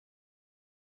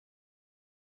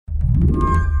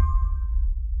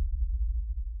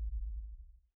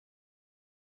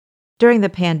During the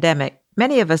pandemic,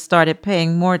 many of us started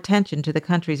paying more attention to the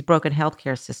country's broken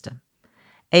healthcare system.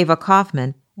 Ava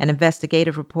Kaufman, an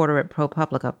investigative reporter at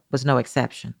ProPublica, was no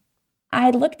exception.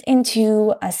 I looked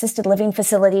into assisted living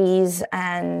facilities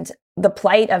and the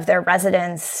plight of their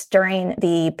residents during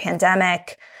the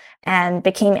pandemic and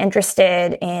became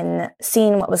interested in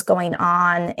seeing what was going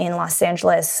on in Los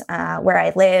Angeles, where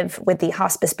I live, with the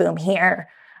hospice boom here,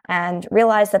 and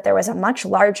realized that there was a much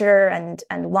larger and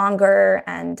longer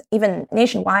and even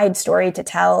nationwide story to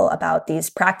tell about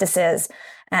these practices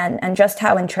and just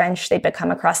how entrenched they've become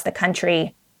across the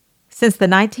country. Since the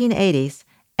 1980s,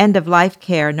 end-of-life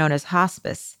care known as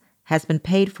hospice has been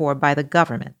paid for by the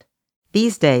government.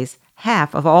 These days,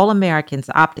 half of all Americans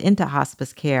opt into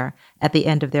hospice care at the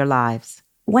end of their lives.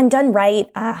 When done right,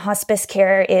 hospice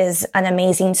care is an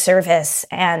amazing service,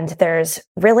 and there's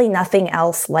really nothing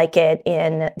else like it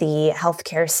in the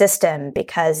healthcare system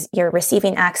because you're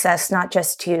receiving access not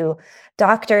just to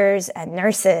doctors and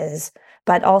nurses,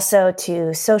 but also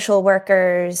to social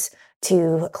workers,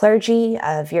 to clergy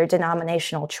of your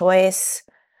denominational choice,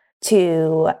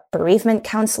 to bereavement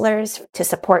counselors to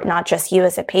support not just you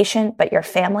as a patient, but your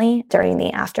family during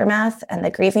the aftermath and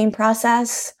the grieving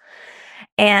process.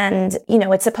 And,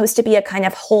 it's supposed to be a kind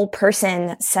of whole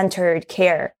person centered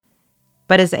care.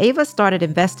 But as Ava started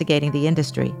investigating the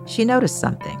industry, she noticed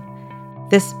something.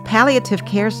 This palliative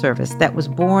care service that was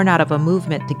born out of a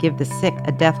movement to give the sick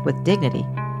a death with dignity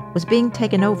was being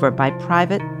taken over by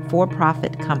private,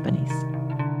 for-profit companies.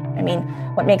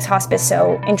 What makes hospice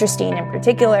so interesting in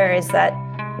particular is that,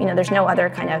 there's no other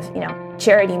kind of,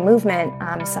 charity movement.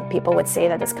 Some people would say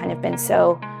that it's kind of been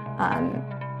so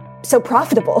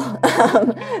profitable,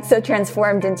 so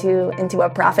transformed into a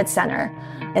profit center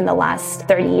in the last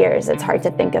 30 years. It's hard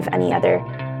to think of any other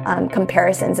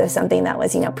comparisons of something that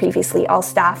was, previously all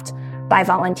staffed by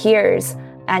volunteers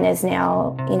and is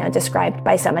now, described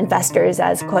by some investors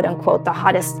as quote unquote the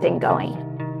hottest thing going.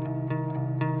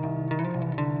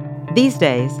 These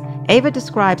days, Ava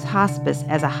describes hospice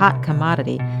as a hot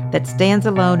commodity that stands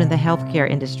alone in the healthcare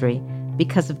industry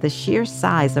because of the sheer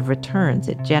size of returns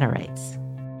it generates.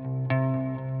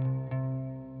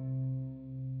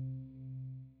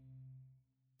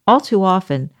 All too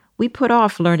often, we put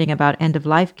off learning about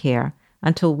end-of-life care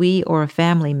until we or a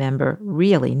family member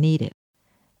really need it.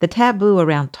 The taboo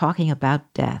around talking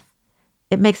about death,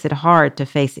 it makes it hard to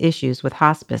face issues with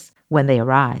hospice when they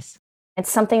arise.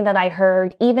 It's something that I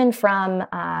heard even from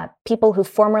people who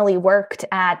formerly worked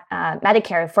at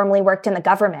Medicare, formerly worked in the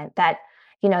government, that,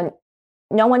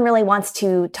 no one really wants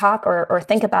to talk or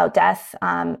think about death.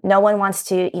 No one wants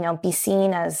to, be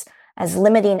seen as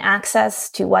limiting access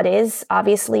to what is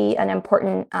obviously an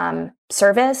important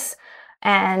service.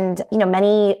 And,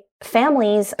 many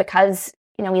families, because,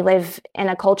 we live in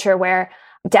a culture where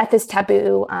death is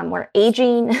taboo, where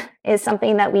aging is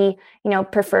something that we,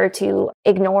 prefer to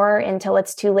ignore until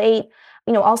it's too late,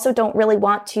 also don't really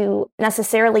want to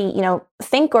necessarily,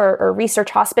 think or research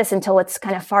hospice until it's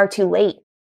kind of far too late.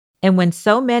 And when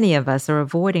so many of us are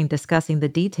avoiding discussing the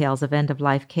details of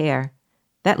end-of-life care,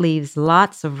 that leaves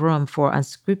lots of room for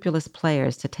unscrupulous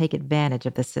players to take advantage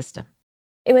of the system.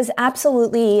 It was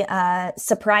absolutely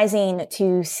surprising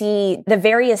to see the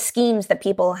various schemes that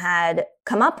people had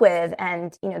come up with.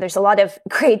 And, there's a lot of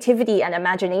creativity and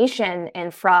imagination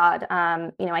in fraud.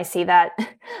 I say that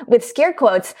with scare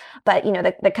quotes, but,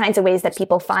 the kinds of ways that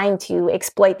people find to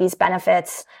exploit these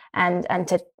benefits and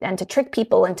to trick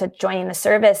people into joining the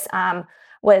service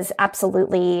was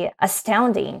absolutely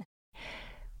astounding.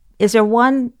 Is there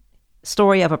one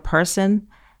story of a person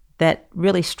that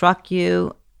really struck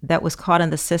you that was caught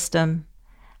in the system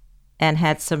and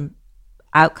had some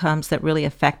outcomes that really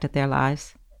affected their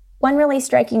lives? One really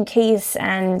striking case,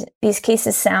 and these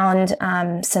cases sound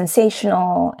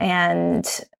sensational and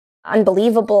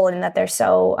unbelievable in that they're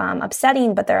so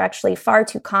upsetting, but they're actually far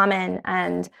too common.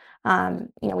 And,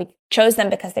 we chose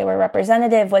them because they were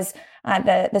representative, was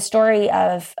the story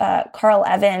of Carl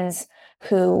Evans,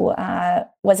 who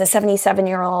was a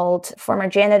 77-year-old former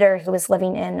janitor who was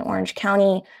living in Orange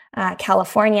County,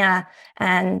 California,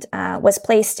 and was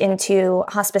placed into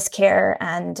hospice care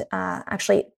and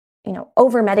actually,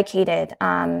 over-medicated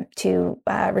to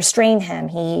restrain him.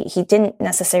 He didn't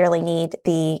necessarily need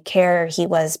the care he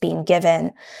was being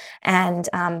given. And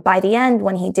by the end,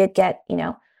 when he did get,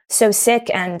 so sick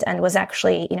and was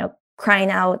actually,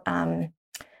 crying out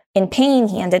in pain,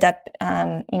 he ended up,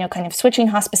 kind of switching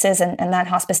hospices, and that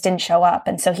hospice didn't show up.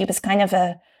 And so he was kind of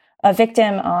a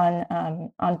victim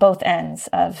on both ends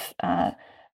of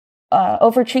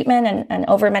over-treatment and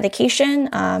over-medication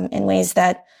in ways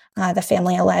that the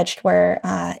family alleged were,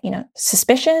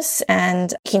 suspicious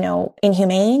and,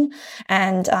 inhumane.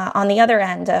 And on the other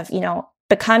end of,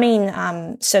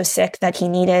 becoming so sick that he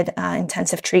needed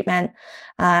intensive treatment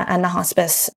and the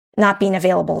hospice not being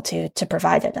available to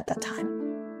provide it at that time.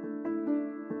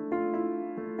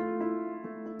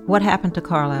 What happened to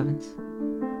Carl Evans?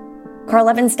 Carl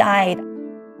Evans died.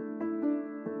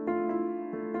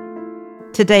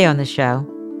 Today on the show,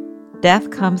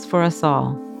 death comes for us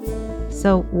all.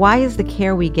 So why is the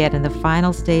care we get in the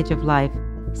final stage of life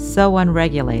so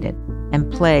unregulated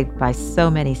and plagued by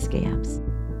so many scams?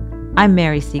 I'm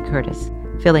Mary C. Curtis,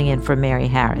 filling in for Mary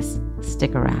Harris.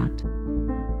 Stick around.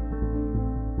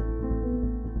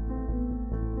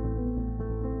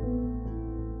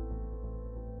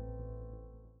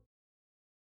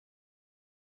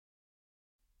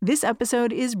 This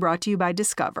episode is brought to you by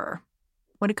Discover.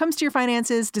 When it comes to your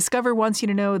finances, Discover wants you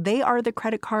to know they are the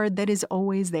credit card that is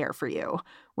always there for you.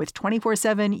 With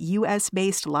 24/7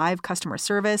 U.S.-based live customer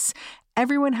service,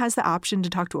 everyone has the option to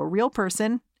talk to a real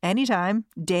person anytime,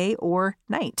 day or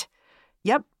night.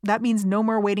 Yep, that means no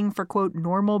more waiting for, quote,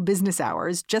 normal business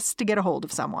hours just to get a hold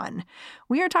of someone.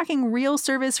 We are talking real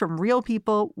service from real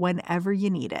people whenever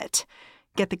you need it.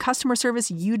 Get the customer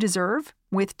service you deserve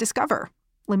with Discover.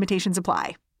 Limitations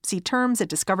apply. See terms at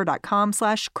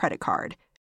discover.com/creditcard.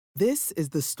 This is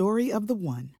the story of the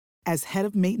one. As head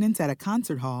of maintenance at a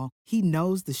concert hall, he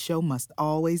knows the show must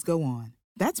always go on.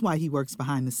 That's why he works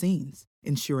behind the scenes,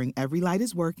 ensuring every light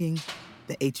is working,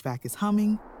 the HVAC is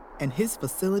humming, and his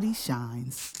facility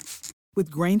shines. With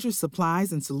Grainger's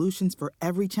supplies and solutions for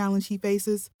every challenge he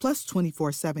faces, plus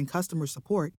 24/7 customer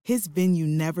support, his venue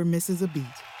never misses a beat.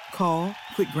 Call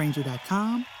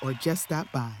quickgrainger.com or just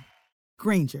stop by.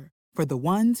 Grainger, for the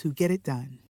ones who get it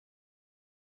done.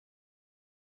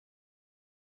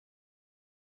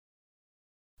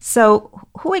 So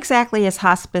who exactly is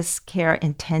hospice care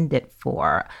intended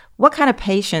for? What kind of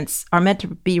patients are meant to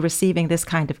be receiving this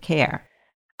kind of care?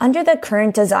 Under the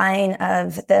current design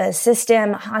of the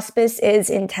system, hospice is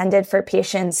intended for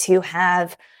patients who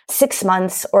have 6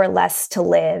 months or less to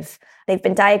live. They've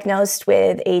been diagnosed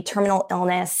with a terminal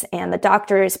illness, and the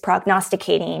doctor is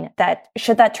prognosticating that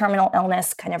should that terminal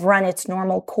illness kind of run its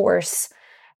normal course,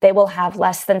 they will have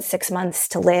less than 6 months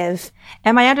to live.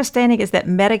 And my understanding is that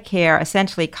Medicare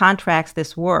essentially contracts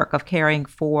this work of caring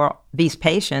for these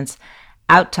patients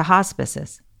out to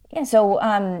hospices. Yeah, so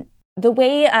the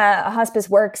way a hospice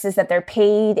works is that they're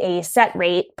paid a set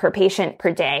rate per patient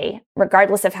per day,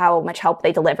 regardless of how much help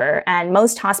they deliver. And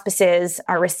most hospices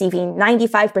are receiving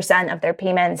 95% of their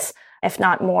payments, if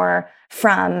not more,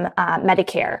 from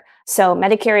Medicare. So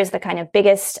Medicare is the kind of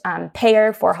biggest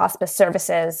payer for hospice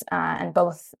services, and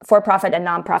both for-profit and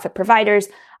nonprofit providers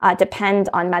depend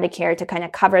on Medicare to kind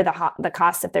of cover the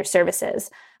costs of their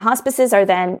services. Hospices are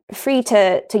then free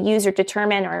to use or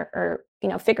determine or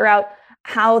figure out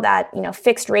how that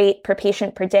fixed rate per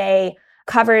patient per day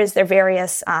covers their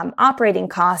various operating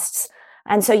costs.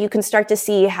 And so you can start to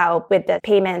see how, with the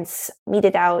payments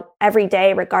meted out every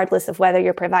day, regardless of whether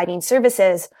you're providing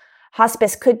services,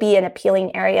 hospice could be an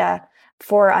appealing area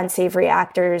for unsavory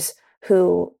actors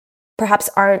who perhaps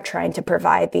aren't trying to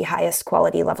provide the highest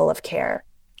quality level of care.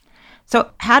 So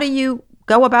how do you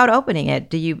go about opening it?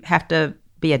 Do you have to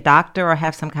be a doctor or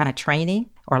have some kind of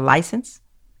training or license?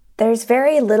 There's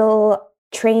very little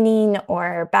training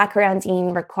or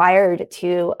backgrounding required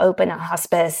to open a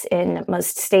hospice in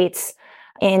most states.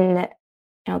 In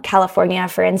California,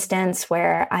 for instance,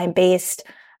 where I'm based,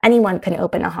 anyone can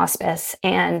open a hospice.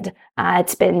 And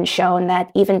it's been shown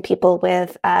that even people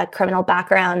with criminal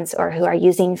backgrounds or who are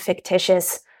using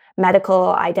fictitious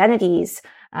medical identities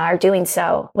are doing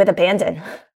so with abandon.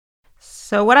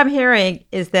 So what I'm hearing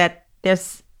is that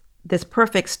there's this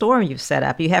perfect storm you've set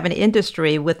up. You have an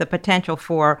industry with the potential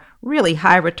for really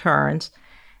high returns,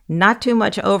 not too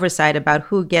much oversight about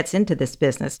who gets into this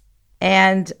business.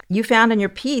 And you found in your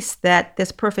piece that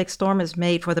this perfect storm is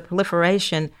made for the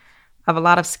proliferation of a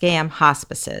lot of scam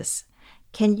hospices.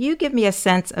 Can you give me a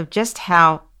sense of just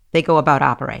how they go about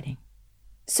operating?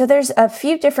 So there's a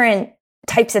few different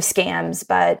types of scams,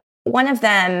 but one of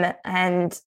them,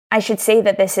 and I should say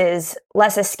that this is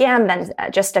less a scam than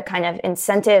just a kind of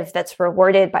incentive that's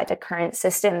rewarded by the current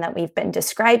system that we've been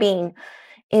describing,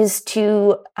 is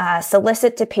to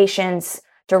solicit to patients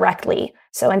directly.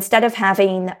 So instead of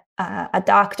having a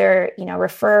doctor,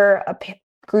 refer a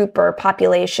group or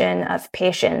population of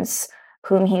patients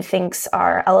whom he thinks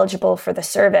are eligible for the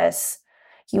service,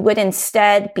 you would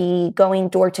instead be going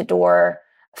door to door,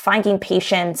 finding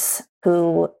patients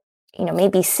who may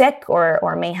be sick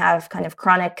or may have kind of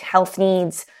chronic health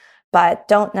needs, but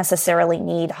don't necessarily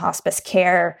need hospice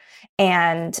care,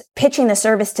 and pitching the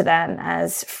service to them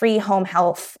as free home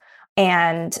health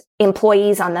and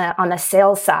employees on the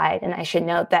sales side. And I should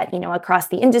note that, across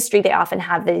the industry, they often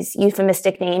have these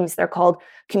euphemistic names. They're called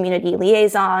community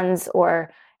liaisons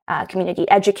or community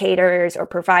educators or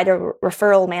provider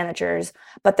referral managers.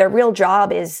 But their real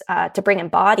job is to bring in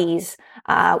bodies,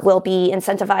 will be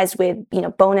incentivized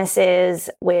with, bonuses,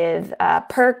 with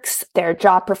perks. Their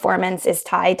job performance is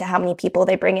tied to how many people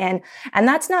they bring in. And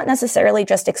that's not necessarily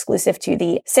just exclusive to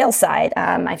the sales side.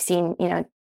 I've seen,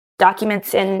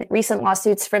 documents in recent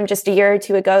lawsuits from just a year or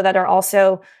two ago that are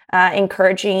also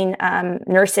encouraging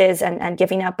nurses and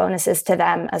giving out bonuses to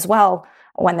them as well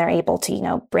when they're able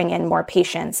to, bring in more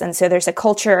patients. And so there's a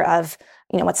culture of,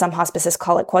 what some hospices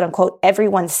call it, quote unquote,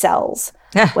 everyone sells,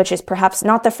 which is perhaps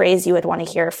not the phrase you would want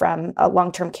to hear from a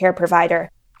long-term care provider.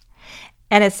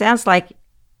 And it sounds like,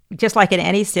 just like in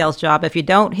any sales job, if you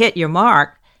don't hit your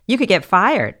mark, you could get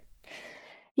fired.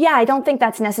 Yeah, I don't think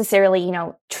that's necessarily,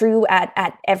 true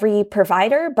at every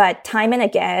provider, but time and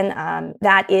again,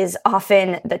 that is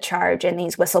often the charge in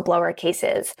these whistleblower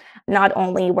cases. Not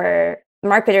only were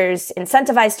marketers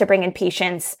incentivized to bring in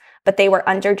patients, but they were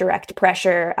under direct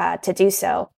pressure to do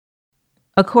so.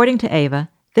 According to Ava,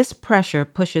 this pressure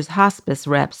pushes hospice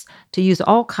reps to use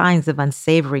all kinds of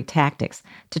unsavory tactics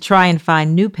to try and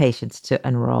find new patients to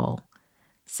enroll.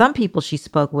 Some people she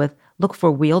spoke with look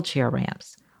for wheelchair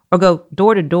ramps, or go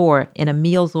door to door in a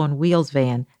Meals on Wheels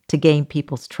van to gain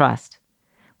people's trust.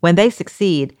 When they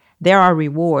succeed, there are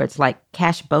rewards like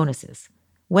cash bonuses.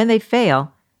 When they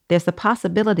fail, there's the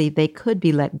possibility they could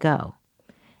be let go.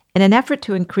 In an effort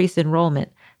to increase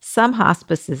enrollment, some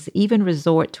hospices even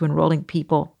resort to enrolling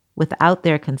people without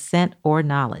their consent or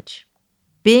knowledge.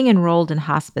 Being enrolled in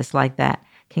hospice like that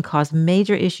can cause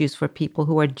major issues for people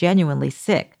who are genuinely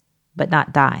sick, but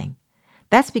not dying.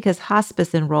 That's because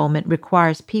hospice enrollment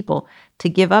requires people to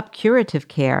give up curative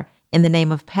care in the name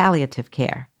of palliative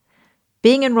care.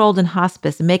 Being enrolled in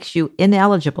hospice makes you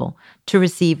ineligible to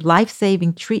receive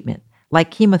life-saving treatment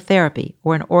like chemotherapy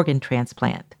or an organ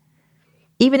transplant.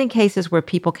 Even in cases where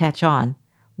people catch on,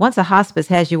 once a hospice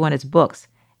has you on its books,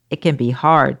 it can be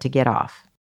hard to get off.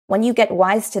 When you get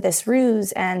wise to this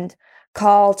ruse and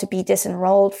call to be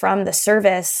disenrolled from the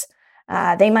service,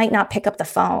 they might not pick up the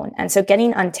phone. And so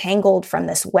getting untangled from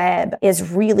this web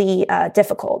is really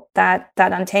difficult. That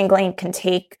untangling can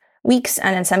take weeks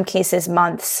and in some cases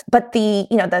months. But the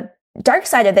dark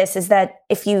side of this is that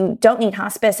if you don't need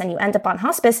hospice and you end up on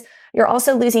hospice, you're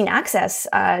also losing access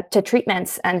to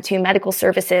treatments and to medical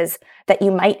services that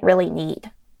you might really need.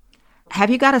 Have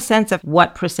you got a sense of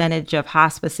what percentage of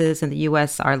hospices in the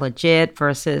U.S. are legit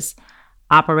versus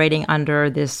operating under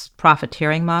this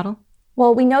profiteering model?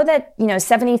 Well, we know that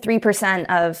 73%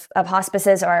 of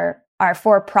hospices are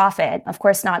for profit. Of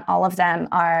course, not all of them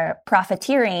are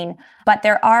profiteering, but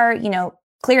there are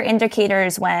clear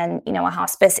indicators when a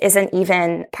hospice isn't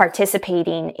even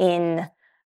participating in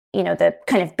the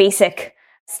kind of basic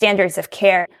standards of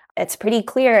care. It's pretty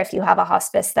clear if you have a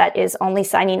hospice that is only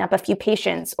signing up a few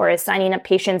patients or is signing up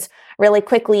patients really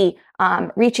quickly,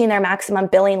 reaching their maximum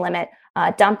billing limit,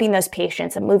 dumping those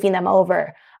patients and moving them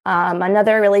over.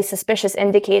 Another really suspicious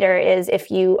indicator is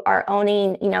if you are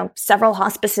owning, several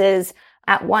hospices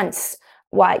at once.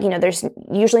 There's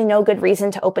usually no good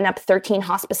reason to open up 13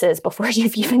 hospices before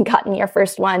you've even gotten your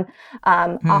first one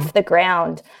off the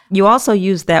ground. You also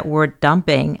use that word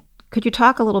dumping. Could you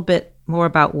talk a little bit more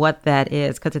about what that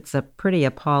is? Because it's a pretty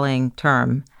appalling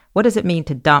term. What does it mean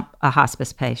to dump a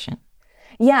hospice patient?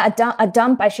 Yeah, a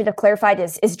dump, I should have clarified,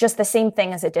 is just the same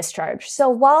thing as a discharge. So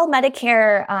while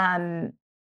Medicare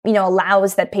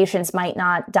allows that patients might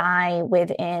not die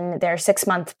within their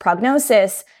 6-month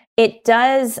prognosis, it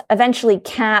does eventually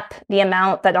cap the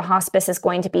amount that a hospice is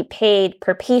going to be paid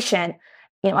per patient.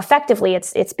 Effectively,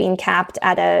 it's being capped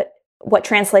at what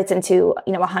translates into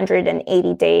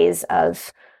 180 days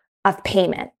of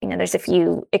payment. There's a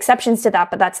few exceptions to that,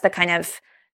 but that's the kind of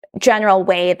general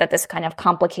way that this kind of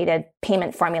complicated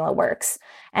payment formula works.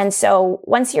 And so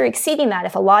once you're exceeding that,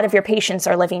 if a lot of your patients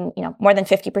are living, more than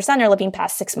 50% are living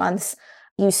past 6 months,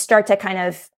 you start to kind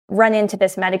of run into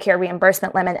this Medicare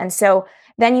reimbursement limit. And so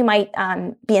then you might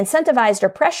be incentivized or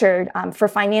pressured for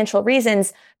financial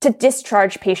reasons to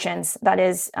discharge patients, that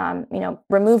is,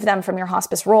 remove them from your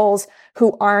hospice rolls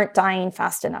who aren't dying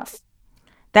fast enough.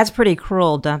 That's pretty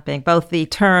cruel, dumping, both the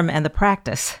term and the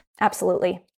practice.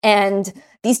 Absolutely. And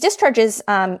these discharges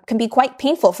can be quite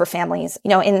painful for families.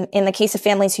 In the case of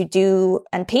families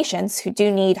and patients who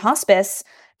do need hospice,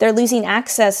 they're losing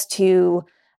access to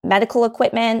medical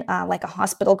equipment like a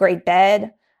hospital grade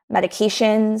bed,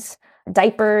 medications,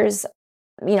 diapers.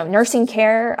 nursing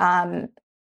care,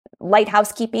 light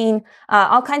housekeeping,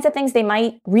 all kinds of things they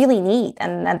might really need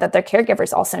and that their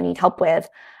caregivers also need help with.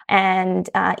 And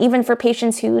even for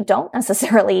patients who don't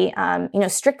necessarily,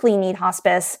 strictly need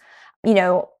hospice,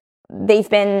 their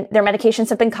medications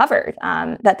have been covered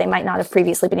that they might not have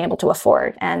previously been able to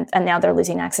afford. And now they're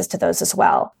losing access to those as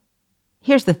well.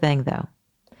 Here's the thing, though.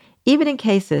 Even in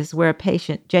cases where a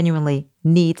patient genuinely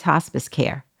needs hospice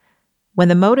care, when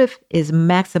the motive is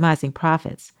maximizing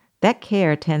profits, that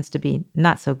care tends to be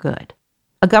not so good.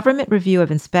 A government review of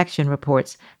inspection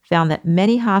reports found that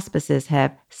many hospices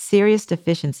have serious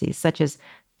deficiencies such as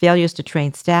failures to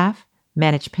train staff,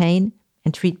 manage pain,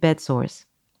 and treat bed sores.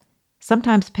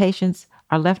 Sometimes patients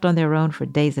are left on their own for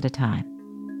days at a time.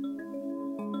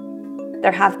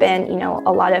 There have been,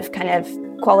 a lot of kind of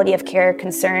quality of care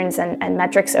concerns and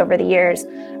metrics over the years.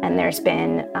 And there's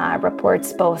been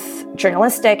reports, both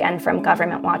journalistic and from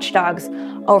government watchdogs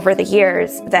over the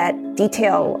years, that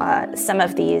detail some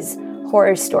of these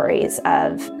horror stories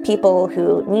of people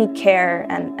who need care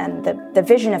and the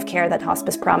vision of care that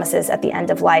hospice promises at the end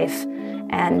of life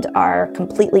and are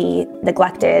completely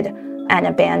neglected and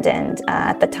abandoned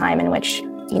at the time in which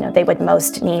they would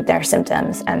most need their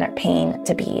symptoms and their pain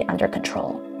to be under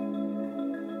control.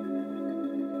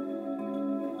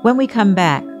 When we come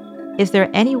back, is there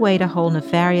any way to hold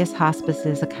nefarious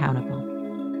hospices accountable?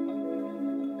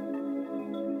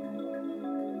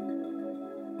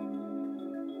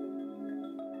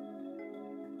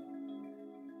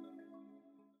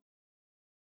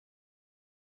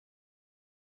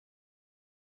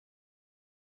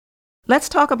 Let's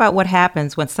talk about what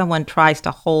happens when someone tries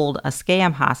to hold a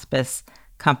scam hospice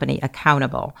company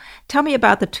accountable. Tell me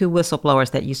about the two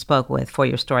whistleblowers that you spoke with for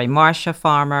your story, Marsha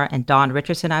Farmer and Dawn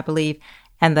Richardson, I believe,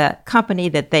 and the company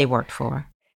that they worked for.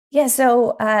 Yeah,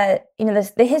 so,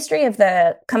 the history of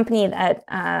the company that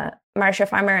Marsha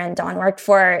Farmer and Dawn worked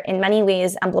for in many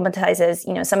ways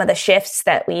emblematizes, some of the shifts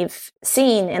that we've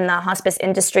seen in the hospice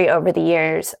industry over the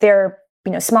years. Their,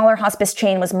 smaller hospice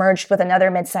chain was merged with another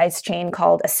mid-sized chain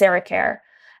called AseraCare.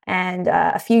 And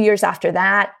a few years after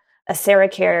that,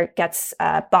 AseraCare gets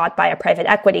bought by a private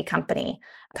equity company,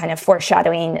 kind of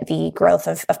foreshadowing the growth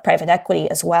of private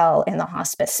equity as well in the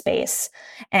hospice space.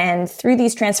 And through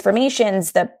these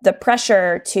transformations, the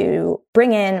pressure to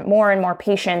bring in more and more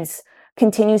patients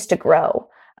continues to grow.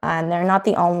 And they're not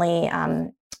the only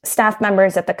staff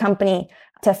members at the company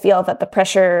to feel that the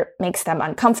pressure makes them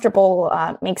uncomfortable,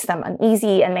 makes them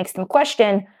uneasy, and makes them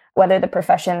question whether the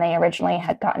profession they originally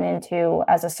had gotten into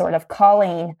as a sort of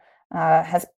calling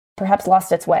has perhaps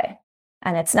lost its way.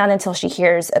 And it's not until she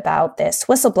hears about this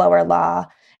whistleblower law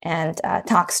and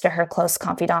talks to her close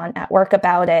confidant at work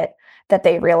about it that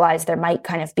they realize there might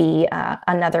kind of be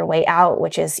another way out,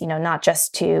 which is, not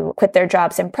just to quit their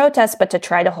jobs in protest, but to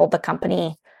try to hold the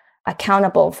company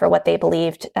accountable for what they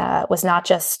believed was not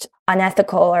just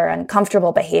unethical or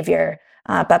uncomfortable behavior,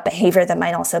 but behavior that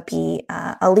might also be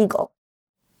illegal.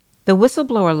 The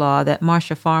whistleblower law that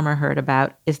Marsha Farmer heard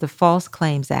about is the False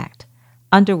Claims Act,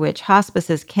 under which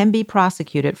hospices can be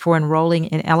prosecuted for enrolling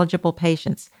ineligible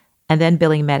patients and then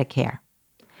billing Medicare.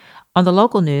 On the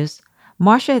local news,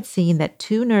 Marsha had seen that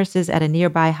two nurses at a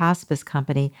nearby hospice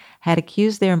company had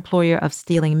accused their employer of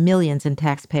stealing millions in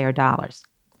taxpayer dollars.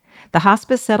 The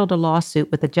hospice settled a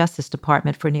lawsuit with the Justice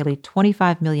Department for nearly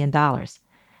 $25 million,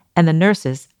 and the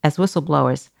nurses, as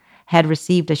whistleblowers, had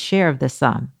received a share of the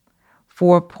sum,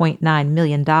 $4.9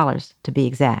 million to be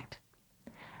exact.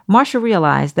 Marsha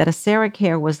realized that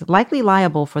AseraCare was likely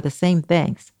liable for the same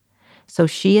things, so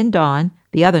she and Dawn,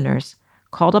 the other nurse,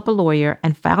 called up a lawyer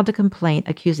and filed a complaint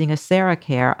accusing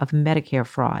AseraCare of Medicare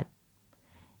fraud.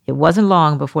 It wasn't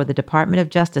long before the Department of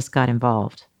Justice got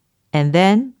involved, and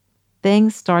then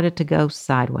things started to go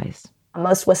sideways.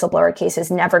 Most whistleblower cases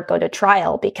never go to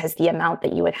trial because the amount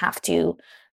that you would have to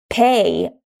pay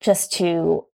just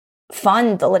to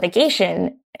fund the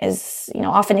litigation is,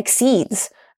 often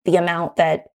exceeds the amount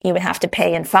that you would have to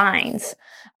pay in fines.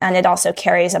 And it also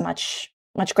carries a much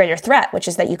greater threat, which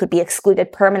is that you could be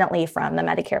excluded permanently from the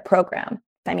Medicare program.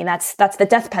 I mean, that's the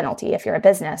death penalty if you're a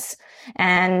business.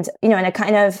 And, in a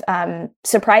kind of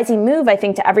surprising move, I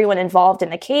think, to everyone involved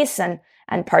in the case, and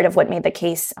part of what made the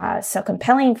case so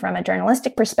compelling from a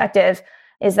journalistic perspective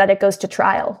is that it goes to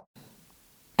trial.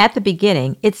 At the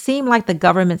beginning, it seemed like the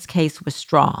government's case was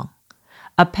strong.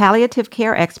 A palliative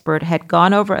care expert had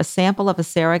gone over a sample of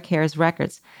AseraCare's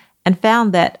records and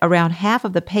found that around half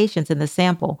of the patients in the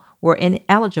sample were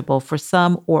ineligible for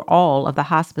some or all of the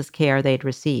hospice care they'd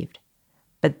received.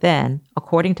 But then,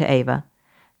 according to Ava,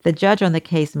 the judge on the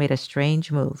case made a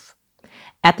strange move.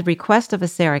 At the request of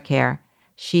AseraCare,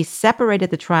 She separated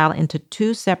the trial into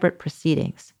two separate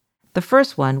proceedings. The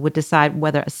first one would decide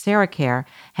whether AseraCare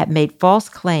had made false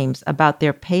claims about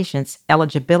their patients'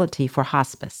 eligibility for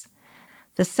hospice.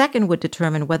 The second would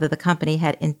determine whether the company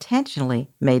had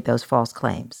intentionally made those false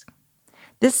claims.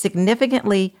 This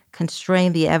significantly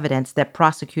constrained the evidence that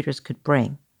prosecutors could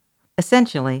bring,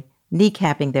 essentially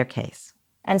kneecapping their case.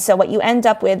 And so what you end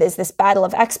up with is this battle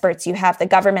of experts. You have the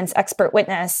government's expert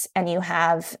witness and you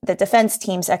have the defense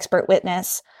team's expert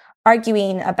witness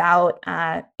arguing about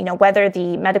whether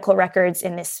the medical records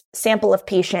in this sample of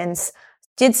patients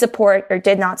did support or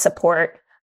did not support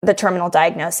the terminal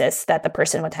diagnosis that the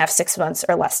person would have 6 months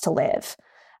or less to live.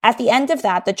 At the end of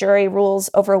that, the jury rules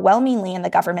overwhelmingly in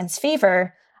the government's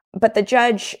favor, but the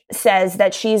judge says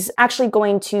that she's actually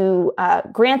going to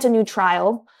grant a new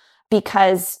trial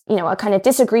because, a kind of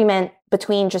disagreement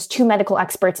between just two medical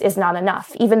experts is not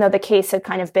enough, even though the case had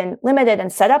kind of been limited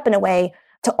and set up in a way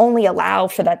to only allow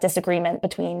for that disagreement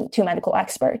between two medical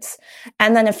experts.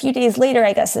 And then a few days later,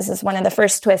 I guess this is one of the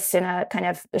first twists in a kind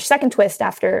of the second twist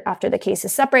after the case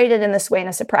is separated in this way, in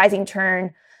a surprising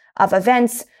turn of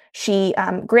events, she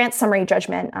grants summary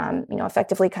judgment,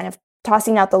 effectively kind of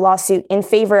tossing out the lawsuit in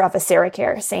favor of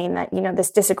AseraCare, saying that,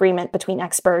 this disagreement between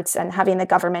experts and having the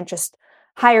government just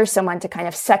hire someone to kind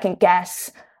of second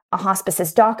guess a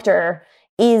hospice's doctor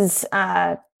is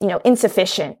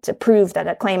insufficient to prove that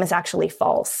a claim is actually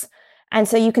false. And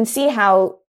so you can see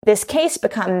how this case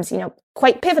becomes,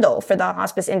 quite pivotal for the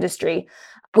hospice industry,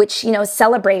 which,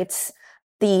 celebrates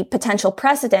the potential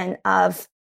precedent of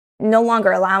no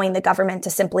longer allowing the government to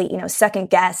simply, second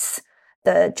guess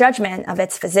the judgment of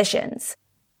its physicians.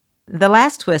 The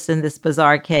last twist in this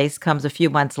bizarre case comes a few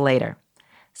months later.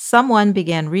 Someone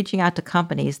began reaching out to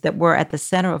companies that were at the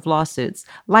center of lawsuits,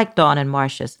 like Dawn and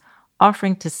Marcia's,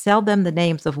 offering to sell them the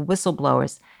names of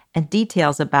whistleblowers and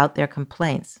details about their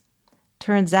complaints.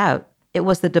 Turns out it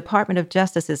was the Department of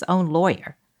Justice's own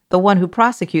lawyer, the one who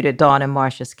prosecuted Dawn and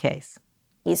Marcia's case.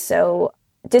 He's so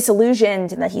disillusioned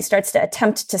that he starts to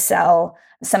attempt to sell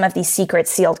some of these secret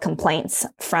sealed complaints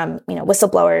from,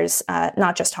 whistleblowers,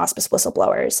 not just hospice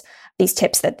whistleblowers, these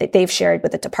tips that they've shared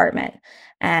with the department.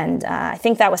 And I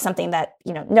think that was something that,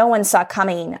 no one saw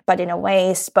coming, but in a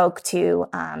way spoke to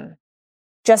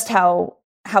just how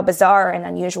bizarre and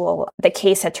unusual the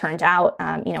case had turned out,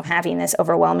 having this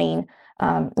overwhelming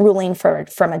ruling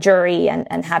from a jury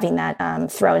and having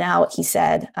that thrown out, he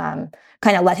said,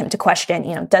 kind of led him to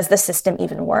question, does the system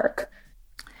even work?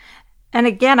 And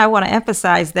again, I want to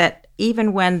emphasize that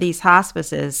even when these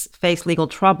hospices face legal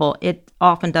trouble, it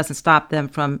often doesn't stop them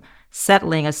from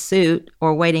settling a suit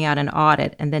or waiting out an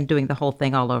audit and then doing the whole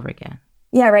thing all over again.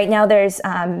 Yeah, right now there's,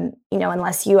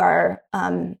 unless you are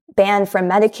banned from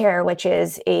Medicare, which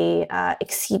is a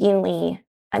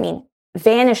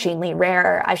vanishingly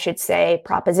rare, I should say,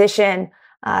 proposition,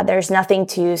 there's nothing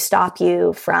to stop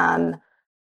you from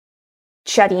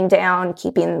shutting down,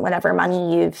 keeping whatever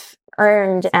money you've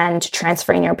earned and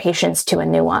transferring your patients to a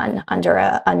new one under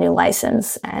a new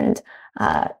license and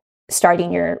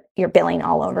starting your billing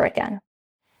all over again.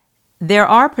 There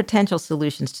are potential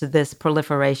solutions to this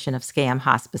proliferation of scam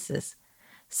hospices.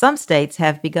 Some states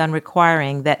have begun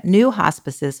requiring that new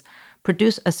hospices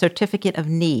produce a certificate of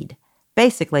need,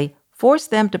 basically force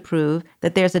them to prove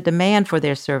that there's a demand for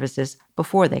their services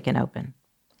before they can open.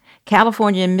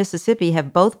 California and Mississippi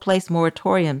have both placed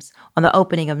moratoriums on the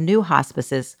opening of new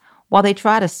hospices while they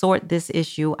try to sort this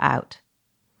issue out.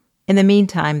 In the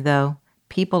meantime, though,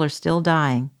 people are still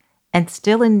dying and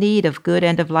still in need of good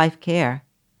end-of-life care.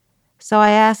 So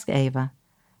I ask Ava,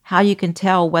 how you can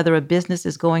tell whether a business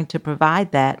is going to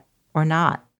provide that or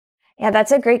not. Yeah,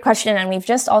 that's a great question. And we've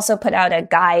just also put out a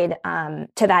guide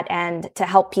to that end to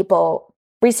help people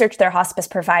research their hospice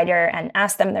provider and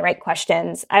ask them the right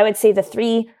questions. I would say the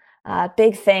three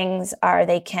big things are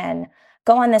they can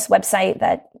go on this website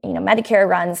that Medicare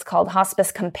runs called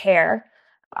Hospice Compare.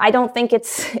 I don't think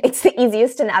it's the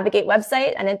easiest to navigate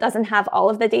website, and it doesn't have all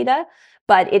of the data,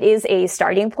 but it is a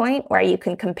starting point where you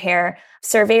can compare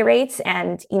survey rates,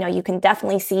 and you can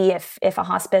definitely see if a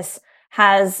hospice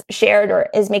has shared or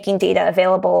is making data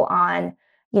available on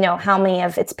how many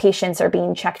of its patients are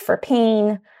being checked for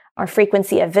pain or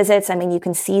frequency of visits. I mean, you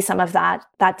can see some of that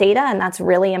data, and that's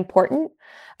really important.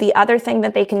 The other thing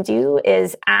that they can do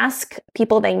is ask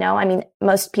people they know. I mean,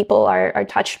 most people are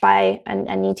touched by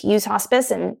and need to use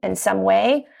hospice in some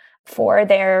way for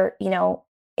their,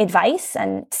 advice,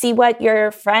 and see what your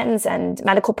friends and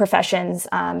medical professions,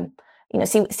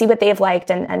 see what they've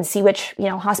liked and see which,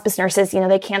 hospice nurses,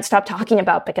 they can't stop talking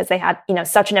about because they had,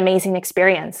 such an amazing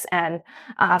experience and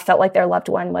felt like their loved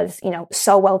one was,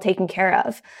 so well taken care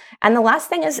of. And the last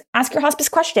thing is ask your hospice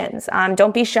questions.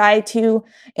 Don't be shy to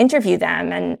interview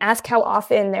them and ask how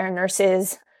often their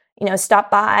nurses, stop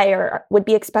by or would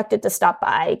be expected to stop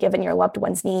by given your loved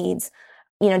one's needs.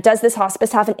 Does this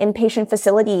hospice have an inpatient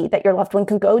facility that your loved one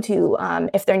can go to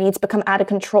if their needs become out of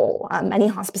control? Many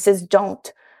hospices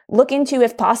don't. Look into,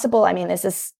 if possible. I mean, this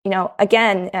is,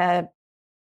 again,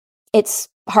 it's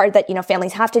hard that,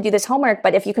 families have to do this homework,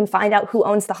 but if you can find out who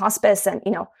owns the hospice and,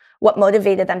 what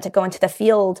motivated them to go into the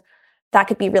field, that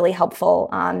could be really helpful.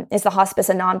 Is the hospice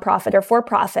a nonprofit or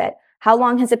for-profit? How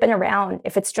long has it been around?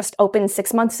 If it's just opened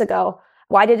 6 months ago,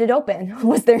 why did it open?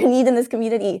 Was there a need in this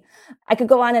community? I could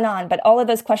go on, but all of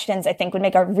those questions, I think, would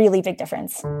make a really big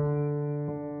difference.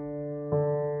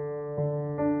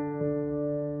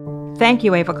 Thank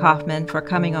you, Ava Kaufman, for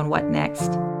coming on What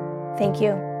Next? Thank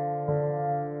you.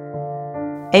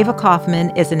 Ava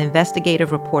Kaufman is an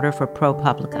investigative reporter for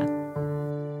ProPublica.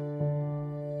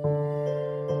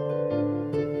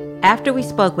 After we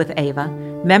spoke with Ava,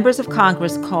 members of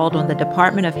Congress called on the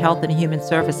Department of Health and Human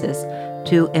Services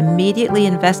to immediately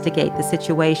investigate the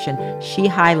situation she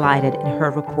highlighted in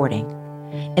her reporting.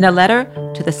 In a letter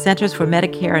to the Centers for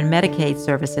Medicare and Medicaid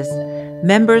Services,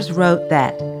 members wrote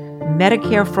that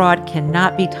Medicare fraud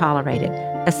cannot be tolerated,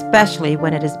 especially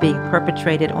when it is being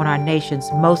perpetrated on our nation's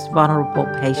most vulnerable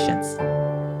patients.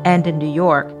 And in New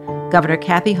York, Governor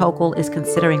Kathy Hochul is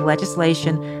considering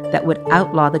legislation that would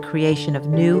outlaw the creation of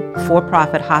new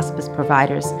for-profit hospice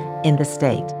providers in the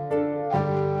state.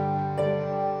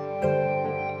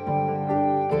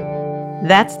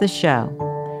 That's the show.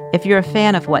 If you're a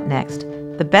fan of What Next,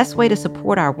 the best way to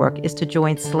support our work is to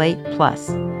join Slate Plus.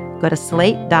 Go to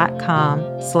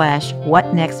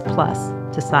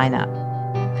slate.com/whatnextplus to sign up.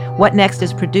 What Next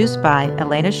is produced by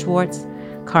Elena Schwartz,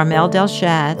 Carmel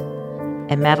Delshad,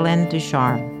 and Madeleine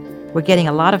Ducharme. We're getting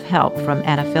a lot of help from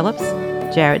Anna Phillips,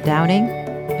 Jarrett Downing,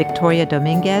 Victoria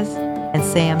Dominguez, and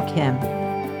Sam Kim.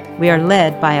 We are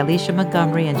led by Alicia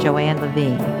Montgomery and Joanne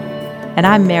Levine. And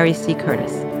I'm Mary C.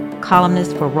 Curtis,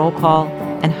 columnist for Roll Call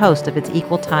and host of its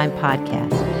Equal Time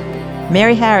podcast.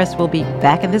 Mary Harris will be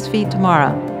back in this feed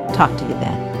tomorrow. Talk to you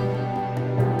then.